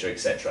 etc.,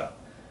 etc.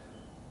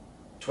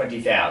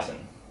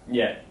 20,000.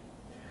 Yeah.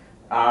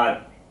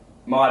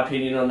 My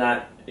opinion on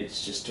that,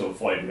 it's just to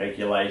avoid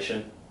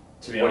regulation,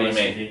 to be honest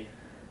with you.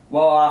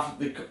 Well,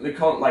 after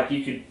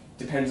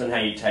depends on how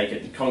you take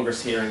it. The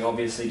Congress hearing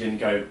obviously didn't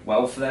go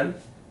well for them.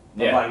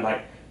 Yeah.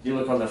 Like, you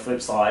look on the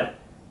flip side,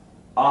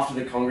 after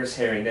the Congress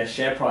hearing, their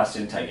share price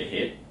didn't take a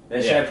hit.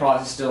 Their share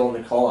price is still on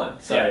the climb.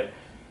 So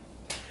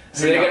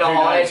they're going to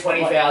hire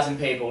 20,000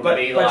 people to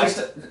be like... But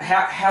just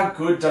how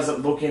good does it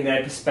look in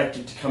their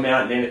perspective to come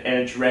out and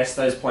address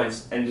those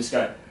points and just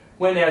go,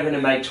 we're now going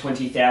to make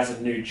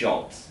 20,000 new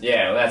jobs?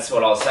 Yeah, well, that's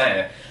what I was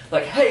saying.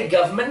 Like, hey,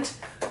 government,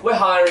 we're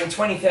hiring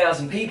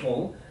 20,000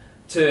 people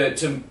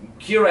to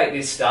curate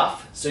this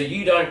stuff so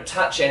you don't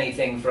touch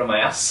anything from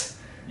us.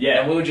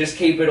 Yeah. And we'll just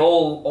keep it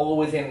all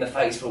within the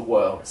Facebook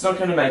world. It's not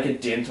going to make a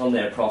dent on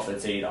their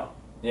profits either.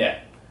 Yeah.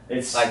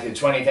 It's like the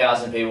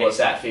 20,000 people, what's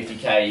that,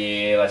 50k a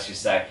year, let's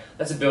just say.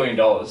 That's $1 billion.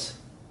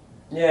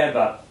 Yeah,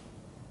 but...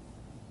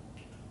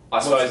 I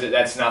suppose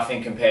that's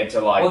nothing compared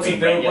to like being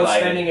regulated. What's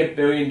spending $1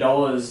 billion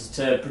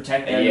to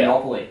protect their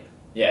monopoly?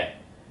 Yeah.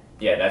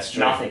 Yeah, that's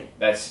true. Nothing.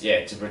 That's,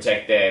 to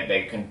protect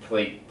their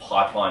complete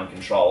pipeline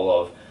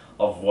control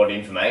of what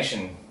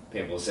information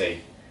people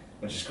see,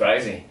 which is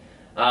crazy.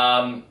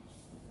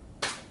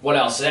 What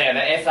else? Yeah, the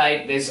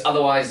F8.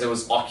 There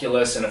was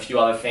Oculus and a few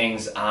other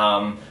things.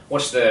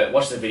 Watch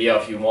the video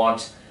if you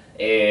want.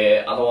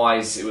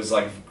 Otherwise, it was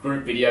like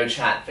group video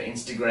chat for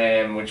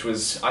Instagram, which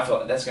was, I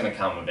thought that's going to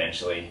come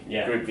eventually.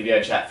 Yeah. Group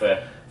video chat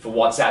for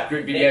WhatsApp,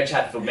 group video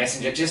chat for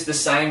Messenger, just the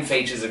same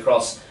features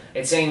across,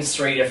 it seems,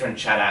 3 different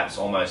chat apps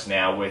almost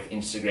now, with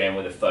Instagram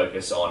with a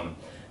focus on.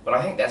 But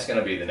I think that's going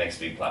to be the next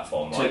big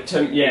platform, like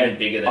even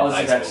bigger than Facebook. I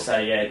was about to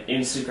say, yeah,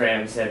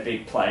 Instagram's their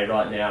big play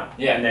right now,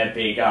 and their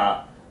big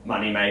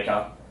money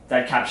maker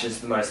that captures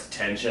the most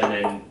attention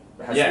and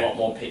has a lot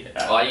more people.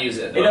 I use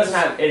it.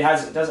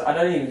 I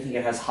don't even think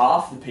it has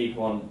half the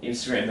people on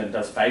Instagram that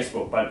does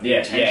Facebook, but the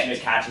attention it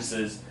catches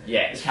is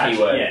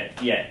keyword.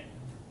 Yeah.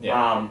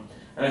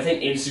 And I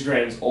think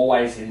Instagram's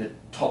always in the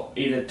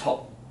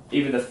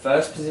either the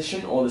first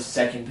position or the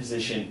second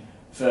position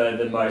for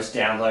the most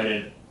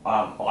downloaded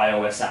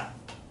iOS app.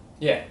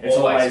 Yeah, it's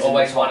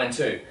always 1 and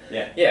 2.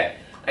 Yeah.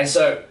 And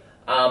so,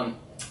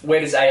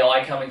 where does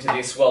AI come into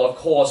this? Well, of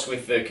course,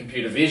 with the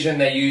computer vision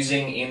they're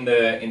using in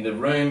the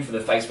room for the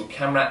Facebook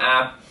camera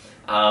app.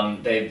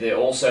 They're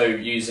also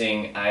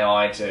using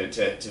AI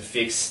to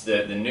fix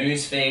the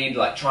news feed,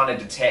 like trying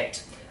to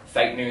detect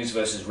fake news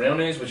versus real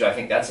news, which I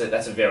think that's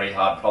a very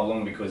hard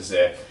problem, because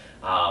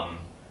I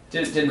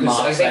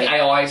think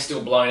AI is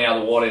still blown out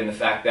of the water in the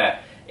fact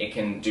that it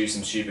can do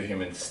some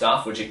superhuman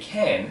stuff, which it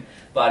can,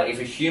 but if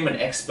a human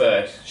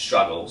expert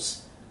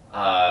struggles,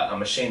 a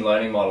machine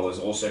learning model is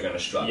also going to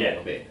struggle a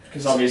little bit.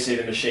 Because obviously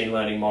the machine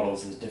learning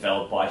models is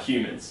developed by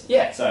humans.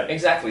 Yeah, so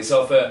exactly.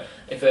 So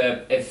if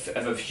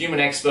a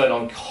human expert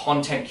on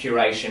content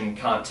curation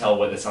can't tell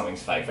whether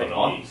something's fake or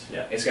not,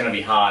 it's going to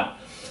be hard.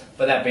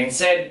 But that being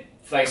said,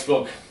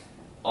 Facebook,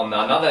 on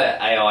another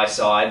AI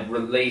side,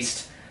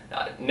 released.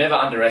 Never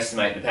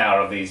underestimate the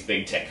power of these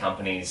big tech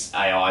companies,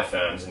 AI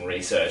firms and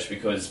research,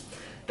 because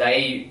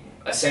they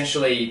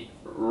essentially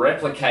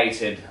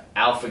replicated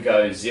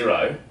AlphaGo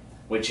Zero,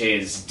 which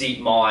is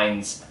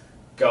DeepMind's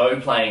Go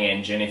playing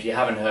engine. If you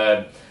haven't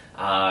heard,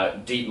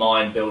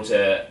 DeepMind built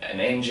an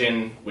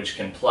engine which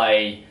can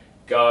play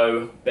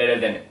Go better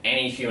than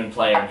any human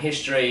player in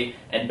history,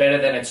 and better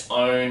than its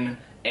own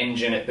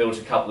engine it built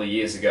a couple of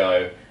years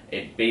ago.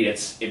 It beat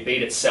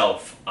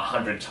itself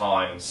 100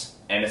 times.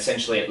 And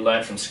essentially, it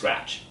learned from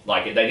scratch.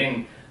 Like they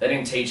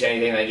didn't teach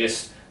anything. They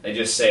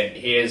just said,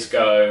 "Here's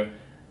Go,"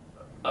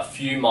 a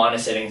few minor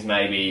settings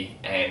maybe,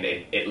 and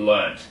it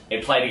learned.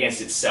 It played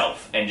against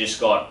itself and just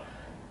got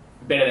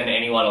better than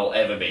anyone will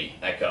ever be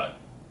at Go.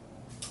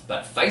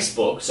 But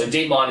Facebook, so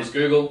DeepMind is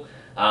Google.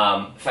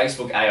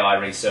 Facebook AI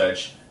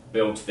Research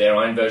built their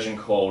own version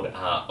called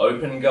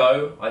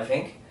OpenGo, I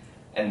think.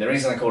 And the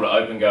reason they called it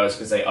OpenGo is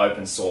because they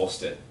open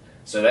sourced it.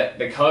 So that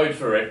the code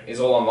for it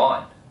is all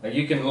online. Like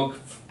you can look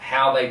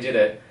how they did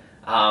it.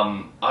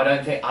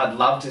 I'd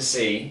love to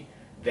see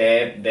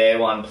their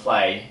one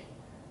play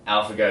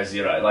AlphaGo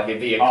Zero. Like it'd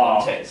be a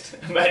contest.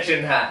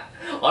 Imagine that.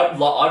 I'd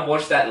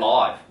watch that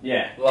live.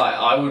 Yeah. Like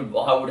I would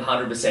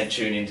 100%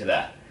 tune into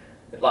that.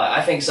 Like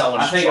I think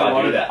someone should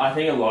try to do that. I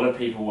think a lot of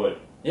people would.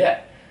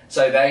 Yeah.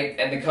 So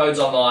the code's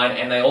online,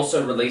 and they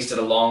also released it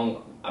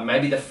along.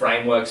 Maybe the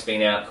framework's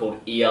been out, called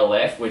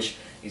ELF, which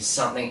is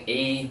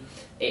something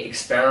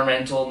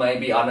experimental,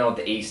 maybe, I don't know what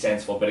the E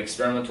stands for, but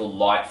experimental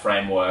light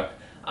framework,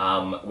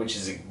 which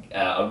is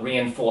a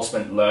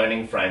reinforcement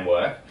learning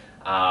framework,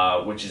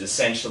 which is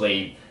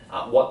essentially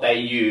what they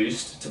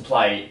used to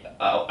play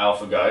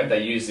AlphaGo.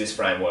 They use this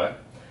framework.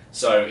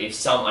 So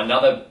if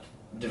another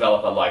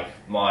developer like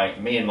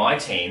me and my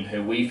team,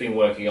 who we've been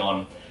working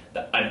on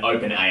an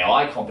open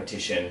AI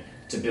competition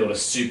to build a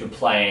super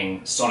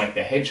playing Sonic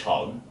the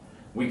Hedgehog,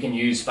 we can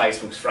use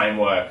Facebook's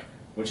framework,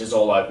 which is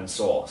all open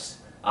source.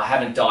 I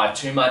haven't dived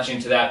too much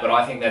into that, but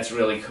I think that's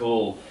really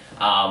cool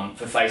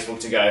for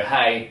Facebook to go,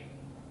 hey,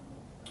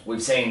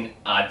 we've seen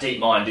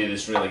DeepMind do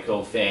this really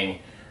cool thing,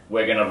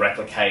 we're going to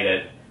replicate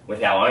it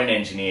with our own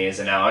engineers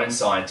and our own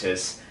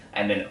scientists,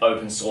 and then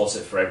open source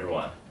it for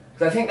everyone.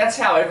 Because I think that's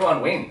how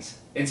everyone wins.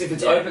 If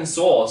it's open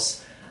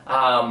source,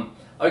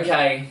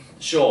 okay,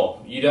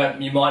 sure,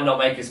 you might not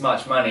make as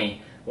much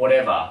money,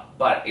 whatever,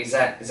 but is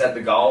that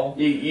the goal?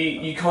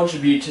 You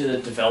contribute to the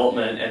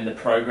development and the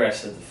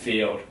progress of the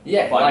field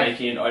by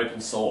making it open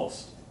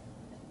source.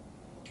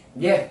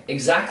 Yeah,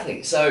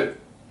 exactly. So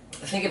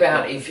think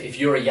about if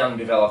you're a young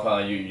developer,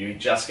 you're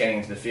just getting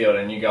into the field,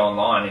 and you go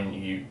online and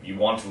you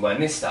want to learn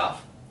this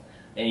stuff,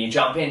 and you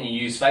jump in, you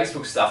use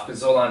Facebook stuff,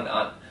 because it's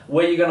all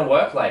where are you going to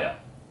work later?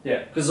 Yeah.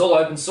 Because it's all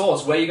open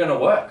source, where are you going to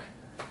work?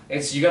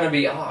 You're going to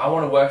be, I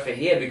want to work for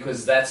here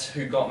because that's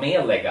who got me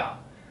a leg up.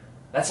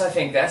 I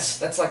think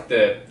that's like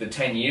the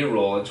 10-year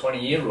rule, the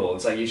 20-year rule.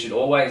 It's like you should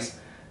always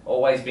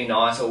be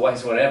nice,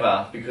 always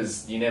whatever,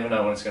 because you never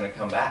know when it's going to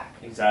come back.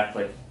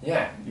 Exactly.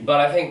 Yeah,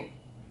 but I think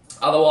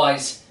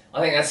otherwise,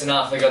 I think that's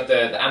enough. They got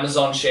the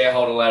Amazon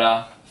shareholder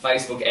letter,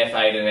 Facebook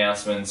F8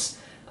 announcements,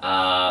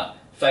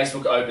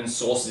 Facebook open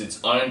sources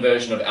its own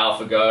version of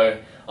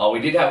AlphaGo. We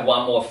did have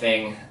one more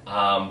thing,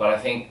 but I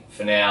think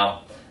for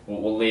now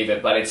we'll leave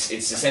it. But it's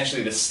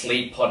essentially the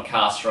sleep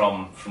podcast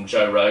from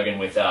Joe Rogan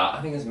with I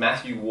think it's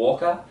Matthew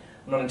Walker.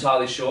 I'm not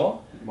entirely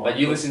sure. But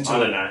you listened to I it.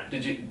 don't know.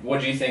 What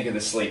did you think of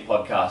the Sleep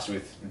podcast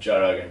with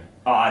Joe Rogan?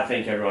 Oh, I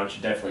think everyone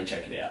should definitely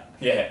check it out.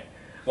 Yeah.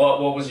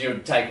 What was your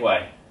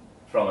takeaway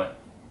from it?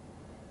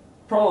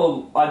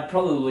 I'd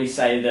probably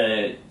say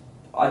that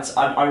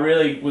I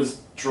really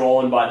was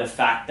drawn by the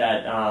fact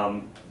that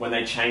when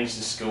they changed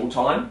the school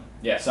time.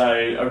 Yeah. So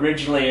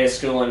originally,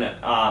 school in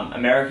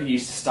America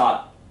used to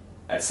start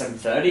at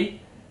 7:30.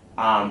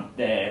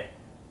 Their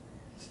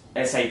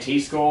SAT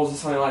scores or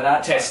something like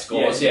that. Test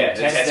scores, yeah.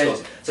 Test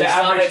scores. So it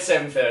started at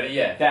 7:30,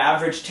 yeah. The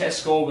average test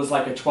score was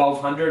like a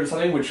 1200 or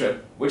something, which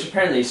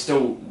apparently is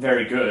still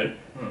very good.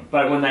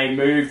 But when they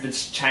moved the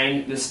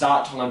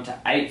start time to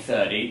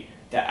 8:30,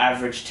 the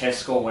average test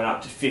score went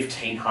up to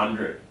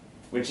 1500,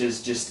 which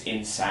is just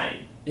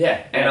insane.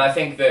 Yeah, and I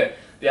think that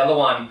the other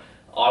one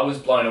I was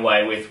blown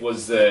away with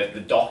was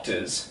the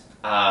doctors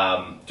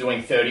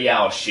doing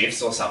 30-hour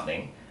shifts or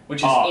something,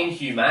 which is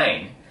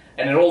inhumane.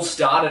 And it all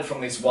started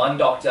from this one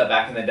doctor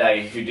back in the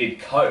day who did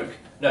coke.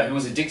 No, who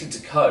was addicted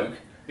to coke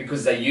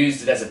because they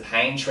used it as a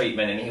pain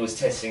treatment, and he was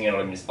testing it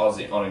on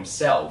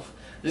himself.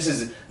 This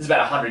is about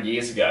 100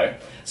 years ago.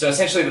 So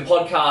essentially the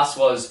podcast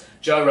was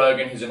Joe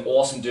Rogan, who's an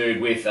awesome dude,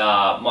 with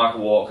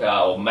Michael Walker,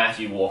 or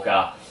Matthew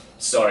Walker.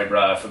 Sorry,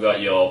 bro, I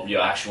forgot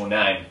your actual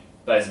name.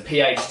 But he's a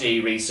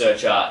PhD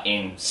researcher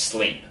in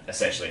sleep,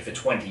 essentially, for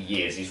 20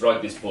 years. He's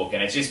wrote this book,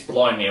 and it's just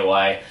blown me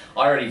away. I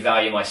already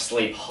value my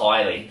sleep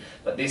highly,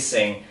 but this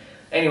thing...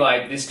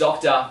 Anyway, this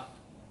doctor,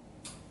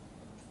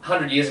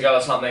 100 years ago or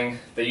something,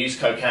 they used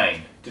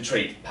cocaine to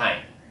treat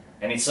pain.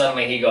 And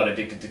suddenly he got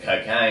addicted to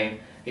cocaine.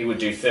 He would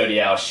do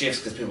 30-hour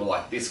shifts because people were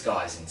like, this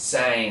guy's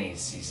insane,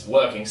 he's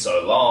working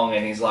so long.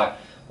 And he's like,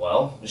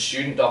 well, the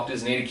student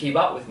doctors need to keep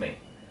up with me.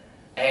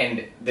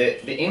 And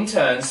the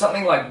interns,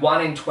 something like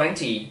 1 in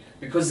 20,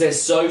 because they're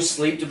so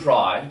sleep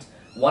deprived,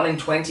 1 in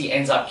 20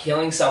 ends up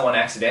killing someone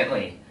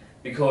accidentally.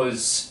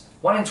 Because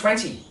 1 in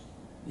 20.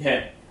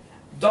 Yeah.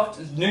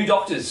 New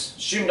doctors,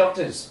 student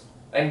doctors,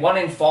 and 1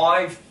 in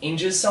 5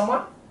 injures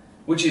someone,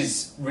 which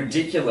is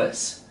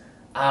ridiculous.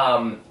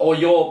 Or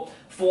you're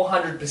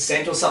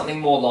 400% or something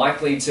more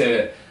likely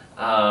to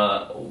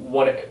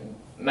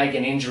make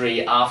an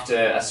injury after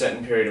a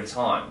certain period of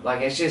time.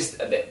 Like, it's just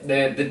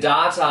the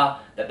data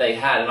that they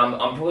had, and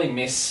I'm probably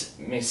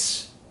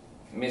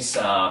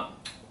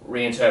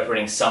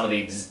reinterpreting some of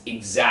the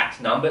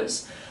exact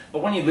numbers,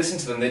 but when you listen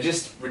to them, they're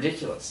just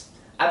ridiculous.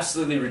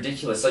 Absolutely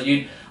ridiculous. So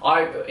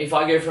if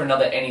I go for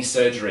any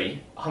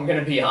surgery, I'm going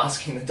to be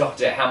asking the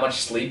doctor, how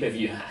much sleep have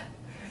you had?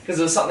 Because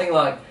it was something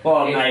like...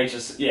 major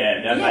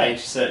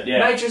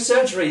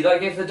surgery.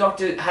 Like, if the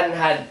doctor hadn't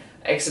had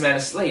X amount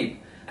of sleep,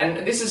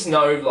 and this is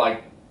no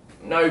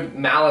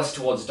malice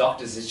towards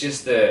doctors, it's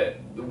just the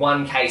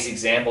one case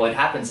example. It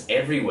happens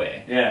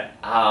everywhere. Yeah.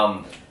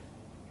 How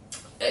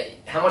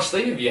much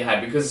sleep have you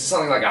had? Because it's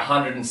something like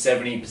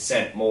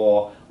 170%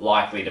 more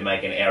likely to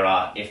make an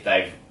error if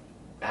they've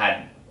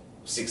had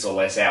 6 or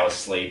less hours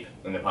sleep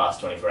in the past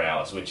 24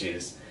 hours, which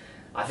is,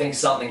 I think,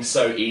 something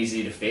so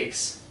easy to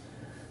fix,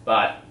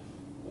 but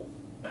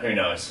who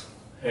knows?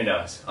 Who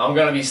knows? I'm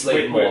going to be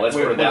sleeping more, let's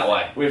put it that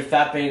way. With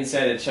that being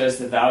said, it shows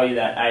the value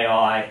that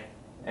AI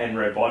and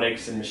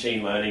robotics and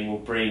machine learning will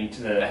bring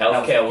to the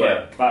healthcare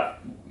world. But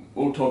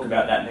we'll talk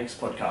about that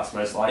next podcast,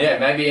 most likely. Yeah,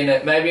 maybe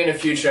in a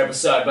future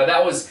episode. But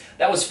that was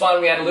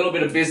fun. We had a little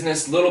bit of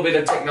business, a little bit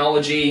of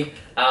technology,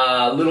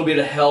 a little bit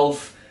of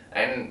health,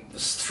 and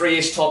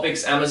 3-ish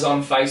topics: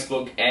 Amazon,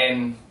 Facebook,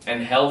 and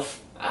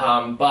health.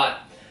 But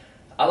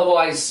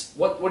otherwise,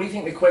 what do you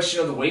think the question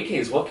of the week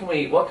is? What can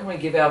we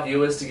give our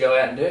viewers to go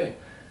out and do?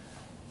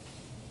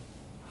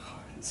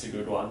 It's a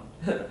good one.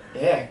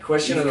 Yeah,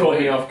 question of the week.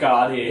 Caught me off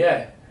guard here.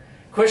 Yeah,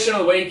 question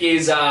of the week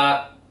is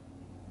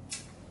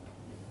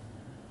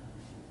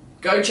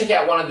go check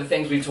out one of the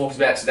things we talked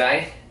about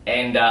today,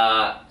 and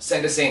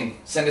send us in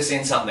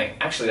something.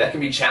 Actually, that can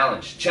be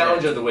challenge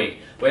of the week.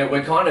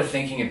 We're kind of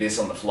thinking of this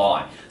on the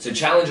fly. So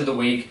challenge of the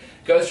week,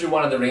 go through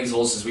one of the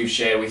resources we've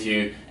shared with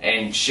you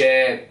and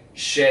share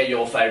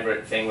your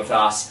favourite thing with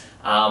us.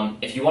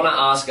 If you want to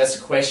ask us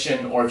a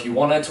question, or if you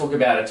want to talk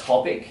about a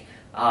topic,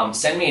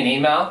 send me an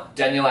email,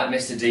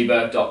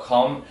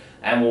 daniel@mrdbourke.com,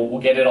 and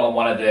we'll get it on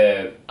one of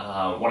the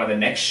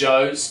next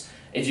shows.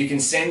 If you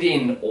can send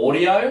in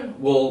audio,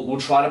 we'll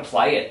try to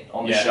play it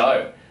on the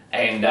show,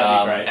 and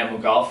we'll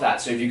go off that.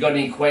 So if you've got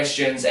any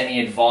questions, any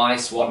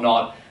advice,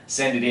 whatnot,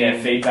 send it in.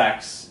 Yeah,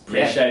 feedback's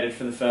appreciated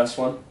for the first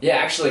one. Yeah,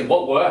 actually,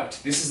 what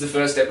worked? This is the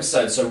first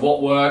episode, so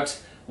what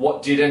worked?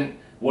 What didn't?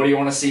 What do you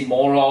want to see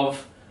more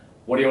of?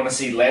 What do you want to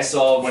see less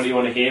of? What do you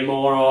want to hear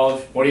more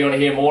of? What do you want to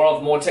hear more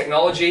of? More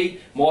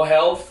technology, more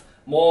health,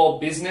 more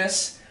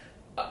business?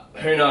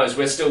 Who knows?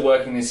 We're still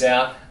working this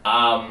out.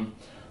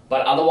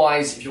 But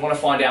otherwise, if you want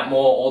to find out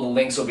more, all the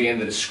links will be in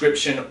the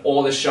description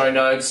or the show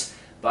notes.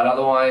 But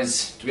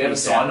otherwise, do we have a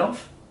sign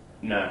off?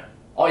 No.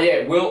 Oh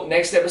yeah,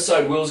 next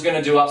episode, Will's going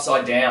to do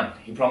upside down.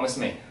 He promised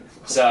me.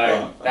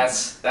 So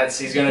that's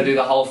he's going to do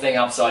the whole thing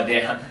upside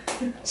down.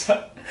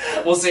 So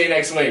we'll see you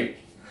next week.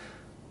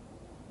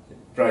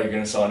 Bro, you're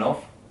going to sign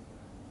off?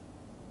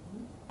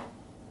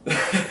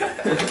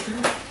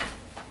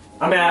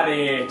 I'm out of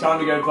here. Time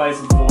to go play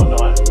some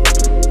Fortnite.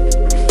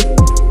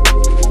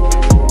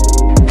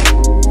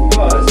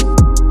 Guys.